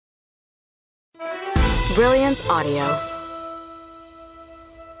Brilliance Audio.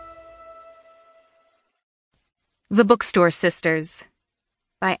 The Bookstore Sisters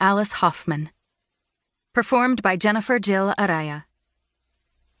by Alice Hoffman. Performed by Jennifer Jill Araya.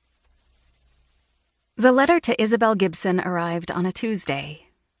 The letter to Isabel Gibson arrived on a Tuesday,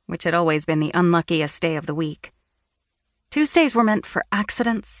 which had always been the unluckiest day of the week. Tuesdays were meant for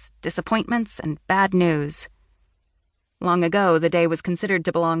accidents, disappointments, and bad news. Long ago, the day was considered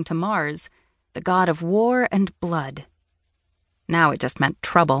to belong to Mars, the god of war and blood. Now it just meant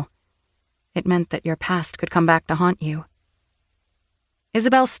trouble. It meant that your past could come back to haunt you.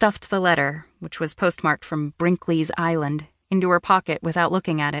 Isabel stuffed the letter, which was postmarked from Brinkley's Island, into her pocket without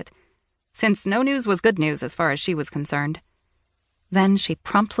looking at it, since no news was good news as far as she was concerned. Then she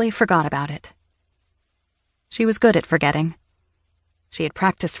promptly forgot about it. She was good at forgetting. She had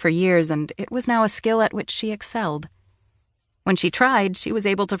practiced for years, and it was now a skill at which she excelled. When she tried, she was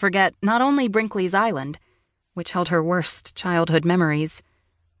able to forget not only Brinkley's Island, which held her worst childhood memories,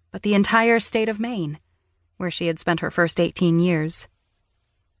 but the entire state of Maine, where she had spent her first 18 years.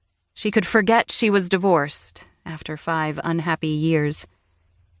 She could forget she was divorced after 5 unhappy years.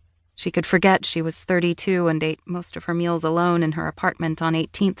 She could forget she was 32 and ate most of her meals alone in her apartment on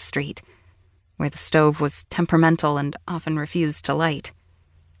 18th Street, where the stove was temperamental and often refused to light.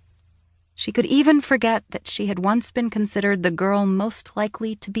 She could even forget that she had once been considered the girl most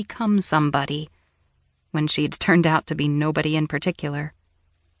likely to become somebody, when she'd turned out to be nobody in particular.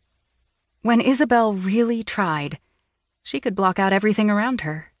 When Isabel really tried, she could block out everything around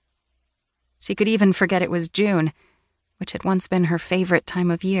her. She could even forget it was June, which had once been her favorite time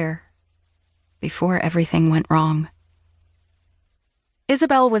of year, before everything went wrong.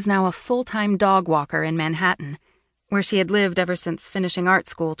 Isabel was now a full-time dog walker in Manhattan, where she had lived ever since finishing art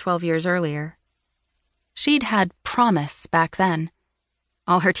school 12 years earlier. She'd had promise back then.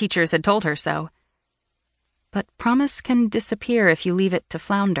 All her teachers had told her so. But promise can disappear if you leave it to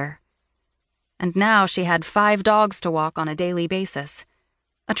flounder. And now she had 5 dogs to walk on a daily basis,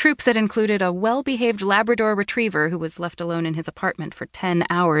 a troop that included a well-behaved Labrador retriever who was left alone in his apartment for 10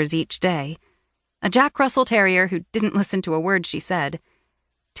 hours each day, a Jack Russell Terrier who didn't listen to a word she said,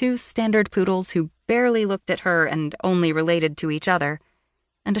 2 standard poodles who barely looked at her and only related to each other,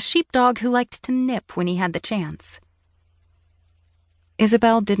 and a sheepdog who liked to nip when he had the chance.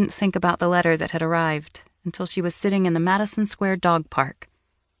 Isabel didn't think about the letter that had arrived until she was sitting in the Madison Square Dog Park.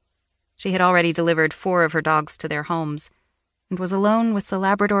 She had already delivered 4 of her dogs to their homes and was alone with the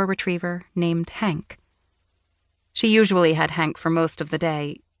Labrador retriever named Hank. She usually had Hank for most of the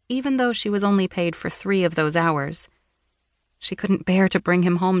day, even though she was only paid for 3 of those hours. She couldn't bear to bring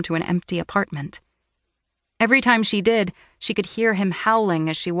him home to an empty apartment. Every time she did, she could hear him howling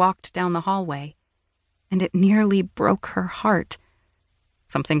as she walked down the hallway, and it nearly broke her heart,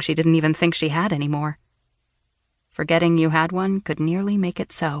 something she didn't even think she had anymore. Forgetting you had one could nearly make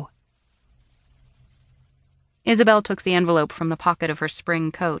it so. Isabel took the envelope from the pocket of her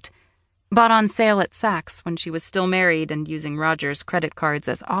spring coat, bought on sale at Saks when she was still married and using Roger's credit cards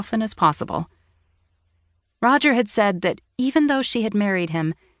as often as possible. Roger had said that even though she had married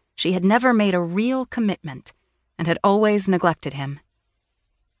him, she had never made a real commitment and had always neglected him.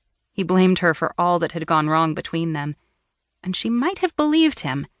 He blamed her for all that had gone wrong between them, and she might have believed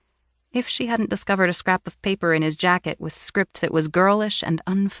him if she hadn't discovered a scrap of paper in his jacket with script that was girlish and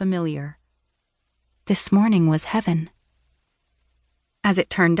unfamiliar. This morning was heaven. As it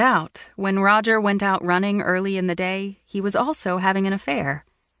turned out, when Roger went out running early in the day, he was also having an affair.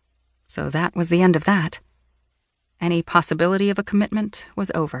 So that was the end of that. Any possibility of a commitment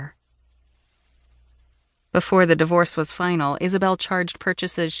was over. Before the divorce was final, Isabel charged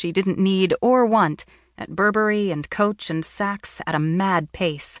purchases she didn't need or want at Burberry and Coach and Saks at a mad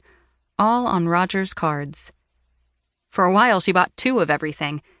pace, all on Roger's cards. For a while she bought 2 of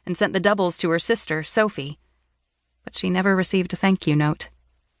everything and sent the doubles to her sister, Sophie. But she never received a thank-you note.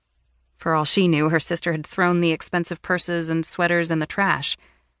 For all she knew, her sister had thrown the expensive purses and sweaters in the trash,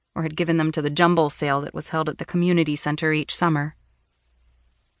 or had given them to the jumble sale that was held at the community center each summer.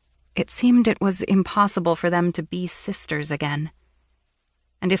 It seemed it was impossible for them to be sisters again.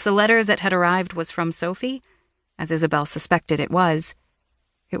 And if the letter that had arrived was from Sophie, as Isabel suspected it was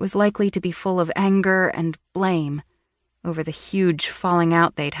likely to be full of anger and blame over the huge falling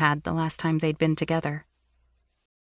out they'd had the last time they'd been together.